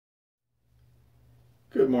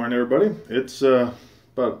Good morning, everybody. It's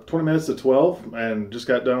about 20 minutes to 12 and just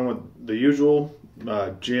got done with the usual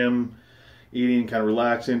gym, eating, kind of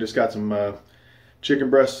relaxing. Just got some chicken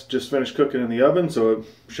breasts just finished cooking in the oven, so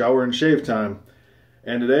shower and shave time.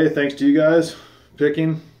 And today, thanks to you guys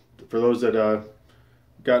picking, for those that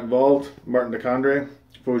got involved, Mdc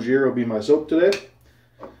Fougere will be my soap today.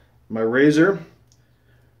 My razor,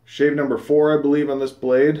 shave number 4, I believe, on this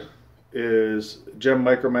blade is Gem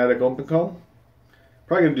Micromatic Open Comb.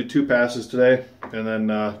 Probably going to do 2 passes today and then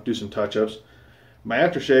do some touch-ups. My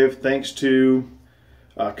aftershave, thanks to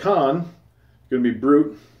Con, going to be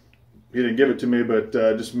Brute. He didn't give it to me, but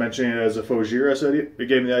just mentioning it as a Fougere, I said, it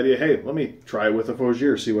gave me the idea, hey, let me try it with a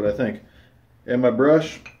Fougere, see what I think. And my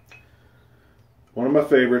brush, one of my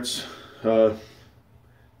favorites.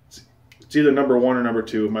 It's either number 1 or number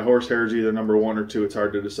 2. My horsehair is either number 1 or 2. It's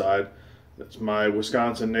hard to decide. That's my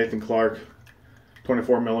Wisconsin Nathan Clark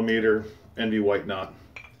 24mm Envy White Knot.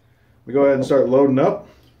 We go ahead and start loading up.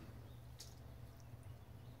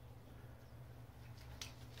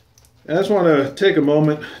 And I just want to take a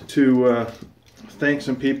moment to thank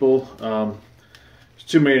some people. There's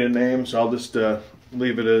too many to name, so I'll just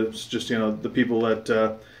leave it as just, you know, the people that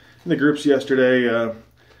in the groups yesterday.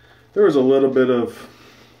 There was a little bit of,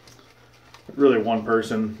 really one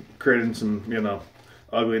person creating some, you know,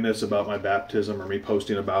 ugliness about my baptism or me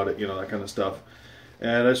posting about it, you know, that kind of stuff.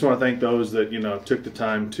 And I just want to thank those that, you know, took the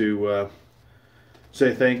time to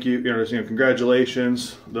say thank you,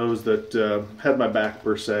 congratulations. Those that had my back,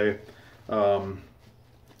 per se.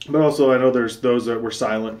 But also, I know there's those that were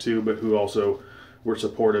silent too, but who also were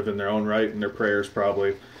supportive in their own right, and their prayers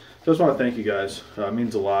probably. So I just want to thank you guys. It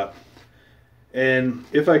means a lot. And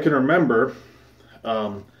if I can remember,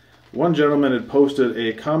 one gentleman had posted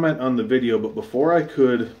a comment on the video, but before I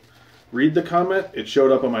could read the comment, it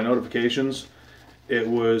showed up on my notifications. It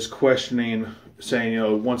was questioning, saying, you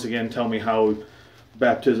know, once again, tell me how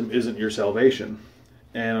baptism isn't your salvation.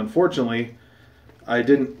 And unfortunately,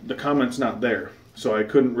 the comment's not there. So I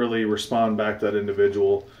couldn't really respond back to that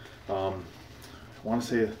individual. I want to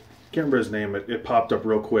say, I can't remember his name, it popped up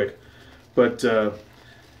real quick. But, you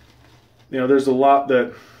know, there's a lot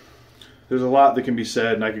that can be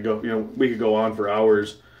said, and I could go, you know, we could go on for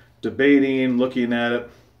hours debating, looking at it.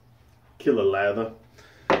 Kill a lather.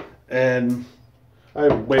 And I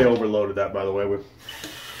way overloaded that, by the way.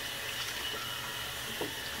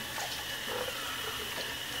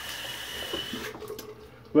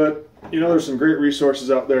 But, you know, there's some great resources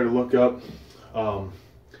out there to look up.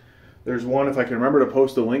 There's one, if I can remember to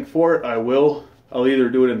post the link for it, I will. I'll either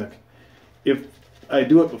do it if I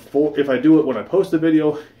do it when I post the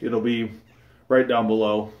video, it'll be right down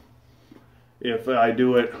below. If I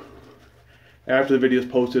do it after the video is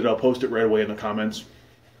posted, I'll post it right away in the comments.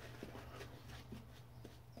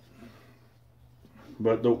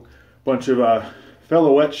 But the bunch of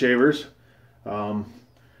fellow wet shavers have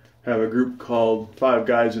a group called 5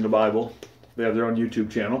 Guys in the Bible. They have their own YouTube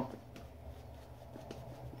channel.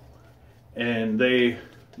 And they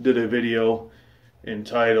did a video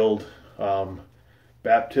entitled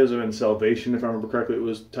Baptism and Salvation, if I remember correctly it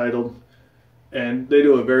was titled. And they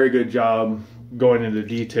do a very good job going into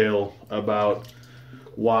detail about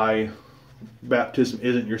why baptism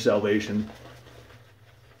isn't your salvation.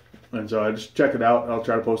 And so I just check it out. I'll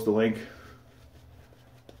try to post the link.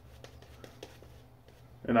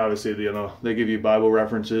 And obviously, you know, they give you Bible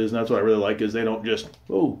references, and that's what I really like, is they don't just,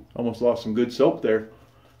 oh, almost lost some good soap there.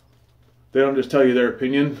 They don't just tell you their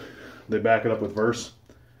opinion. They back it up with verse.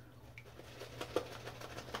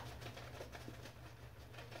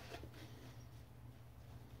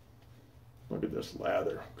 Look at this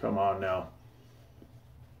lather. Come on now.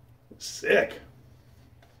 Sick.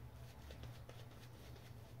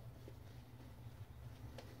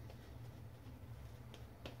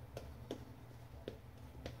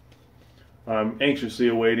 I'm anxiously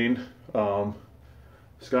awaiting Scott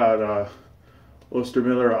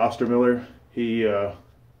Ostermiller. He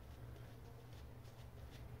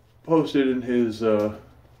posted in his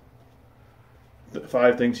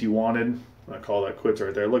 5 things he wanted. I call that quits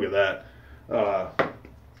right there. Look at that.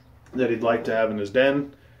 That he'd like to have in his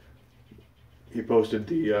den. He posted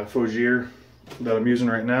the Fougere that I'm using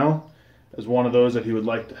right now as one of those that he would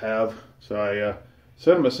like to have. So I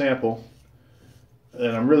sent him a sample.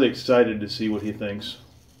 And I'm really excited to see what he thinks.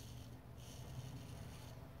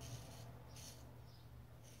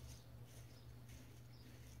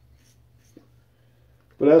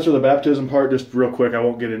 But as for the baptism part, just real quick, I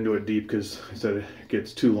won't get into it deep because I said it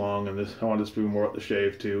gets too long, and I want to do more at the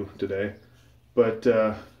shave too today. But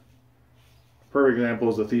perfect example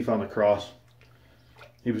is the thief on the cross.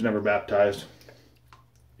 He was never baptized,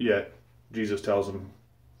 yet Jesus tells him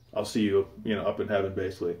I'll see you, you know, up in heaven,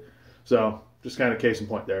 basically. So just kind of case in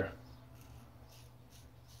point there.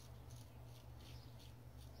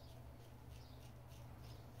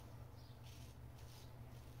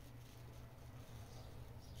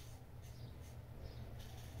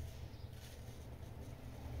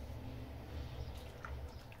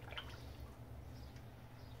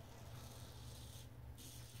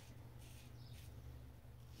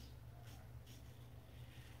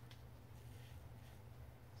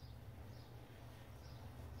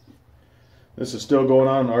 This is still going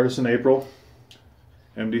on in Artisan April.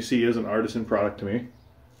 MDC is an artisan product to me.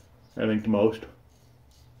 I think the most.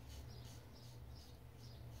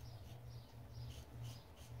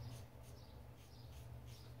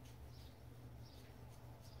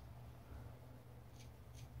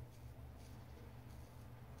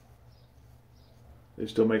 They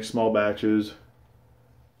still make small batches.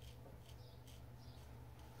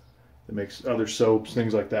 They make other soaps,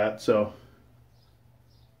 things like that. So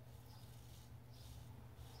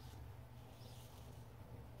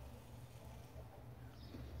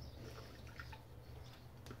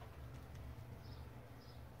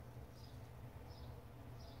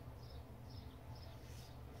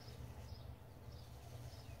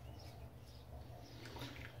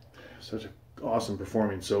such an awesome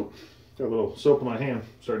performing soap. Got a little soap in my hand,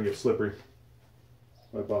 starting to get slippery.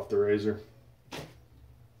 Wipe off the razor.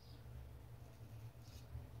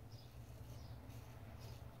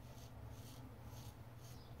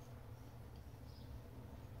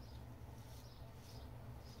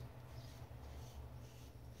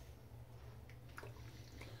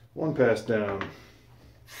 One pass down.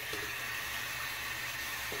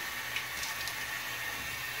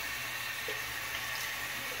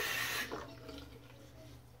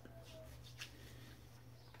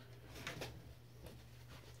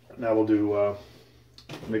 Now we'll do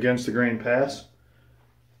an against the grain pass.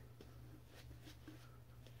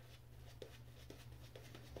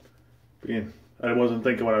 Again, I wasn't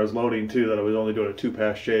thinking when I was loading too that I was only doing a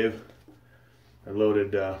 2-pass shave. I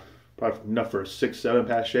loaded probably enough for a 6-7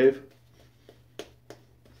 pass shave.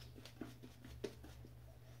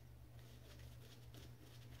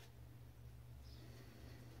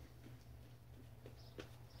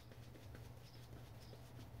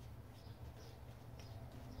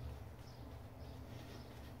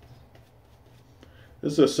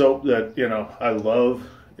 This is a soap that, you know, I love.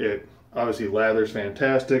 It obviously lathers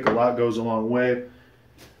fantastic. A lot goes a long way.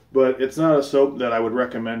 But it's not a soap that I would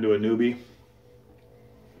recommend to a newbie.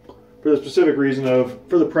 For the specific reason of,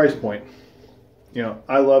 for the price point. You know,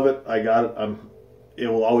 I love it. I got it. It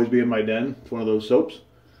will always be in my den. It's one of those soaps.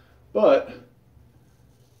 But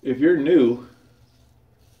if you're new,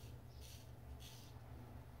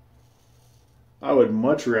 I would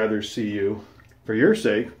much rather see you, for your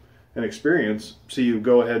sake and experience, see you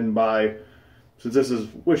go ahead and buy, since this is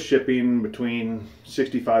with shipping between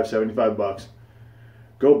 65, 75 bucks,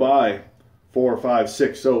 go buy 4, 5,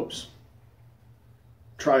 6 soaps,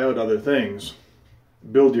 try out other things,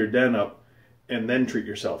 build your den up, and then treat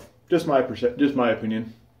yourself. Just my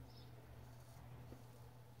opinion.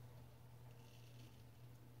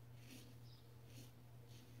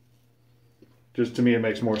 Just to me, it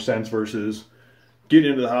makes more sense versus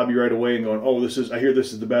getting into the hobby right away and going, oh, I hear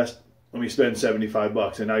this is the best. Let me spend 75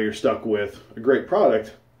 bucks, and now you're stuck with a great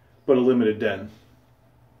product, but a limited den.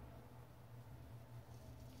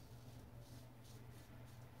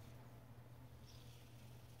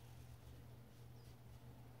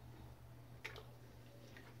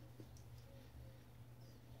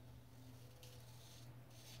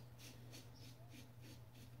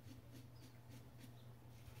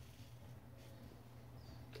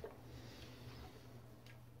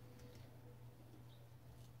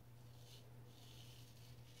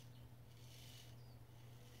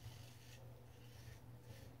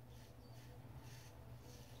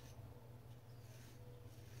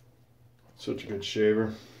 Such a good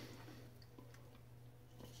shaver.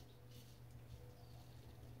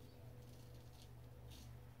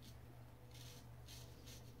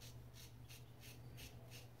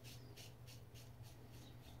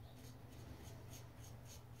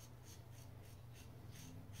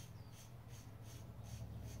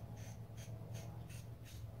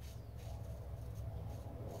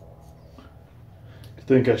 I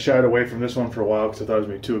think I shied away from this one for a while because I thought it was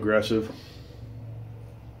going to be too aggressive.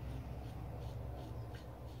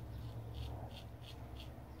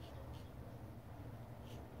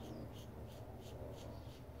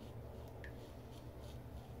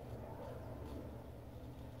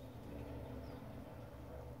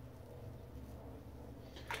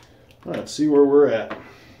 Let's see where we're at.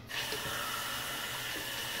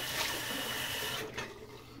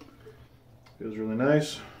 Feels really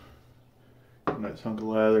nice. Nice hunk of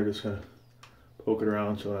lather, just kind of poke it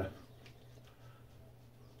around so I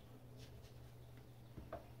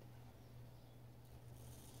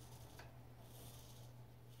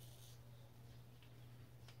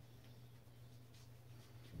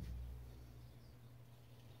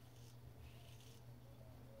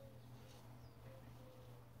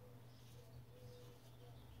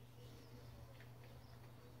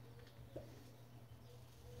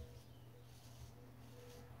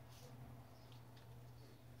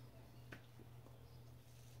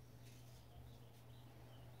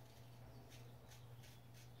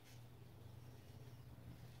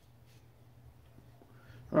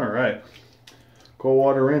all right. Cold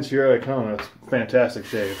water rinse, here I come. That's fantastic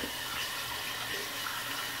shave.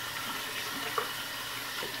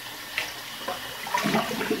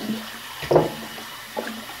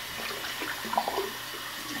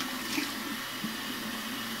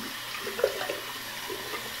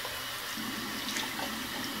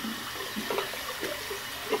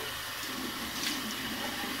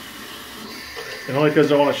 And only because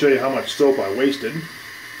I want to show you how much soap I wasted.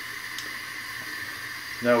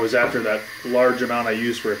 That was after that large amount I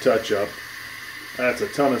used for a touch-up. That's a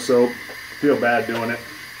ton of soap. Feel bad doing it.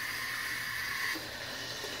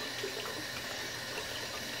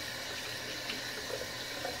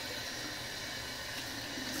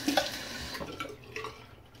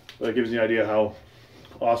 That gives you an idea how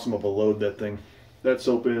awesome of a load that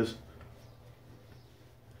soap is.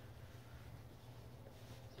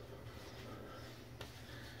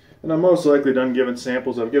 And I'm most likely done giving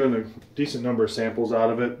samples. I've given a decent number of samples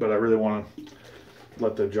out of it, but I really want to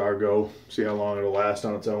let the jar go, see how long it'll last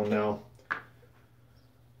on its own now.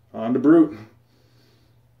 On to Brute.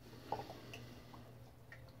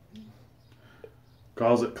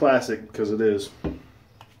 Calls it classic because it is. I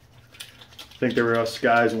think there were us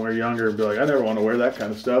guys when we were younger and be like, I never want to wear that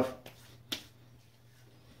kind of stuff.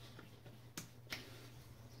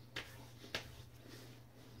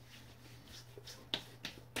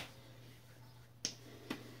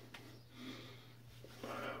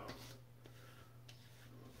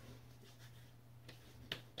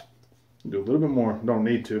 Do a little bit more. Don't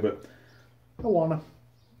need to, but I wanna.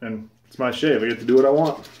 And it's my shave. I get to do what I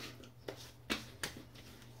want.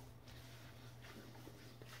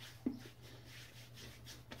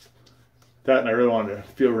 That, and I really wanted to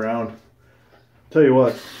feel around. Tell you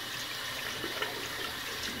what,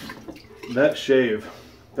 that shave,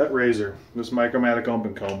 that razor, this Micromatic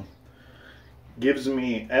Open Comb, gives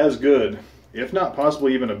me as good, if not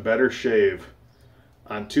possibly even a better shave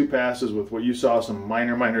on 2 passes with what you saw, some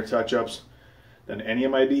minor touch-ups, than any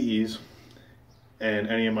of my DEs and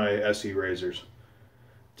any of my SE razors.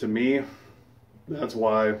 To me, that's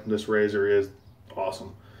why this razor is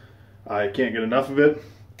awesome. I can't get enough of it.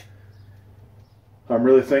 I'm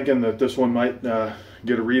really thinking that this one might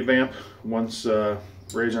get a revamp once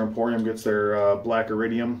Razor Emporium gets their Black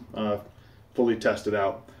Iridium fully tested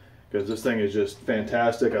out, because this thing is just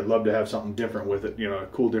fantastic. I'd love to have something different with it, you know, a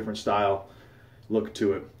cool different style look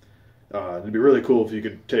to it. It'd be really cool if you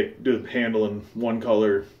could do the handle in one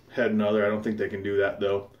color, head another. I don't think they can do that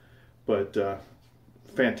though. But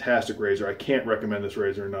fantastic razor. I can't recommend this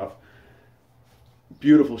razor enough.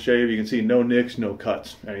 Beautiful shave. You can see no nicks, no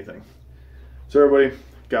cuts, anything. So everybody,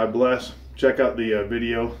 God bless. Check out the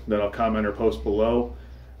video that I'll comment or post below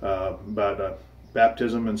about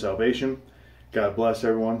baptism and salvation. God bless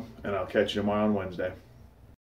everyone, and I'll catch you tomorrow on Wednesday.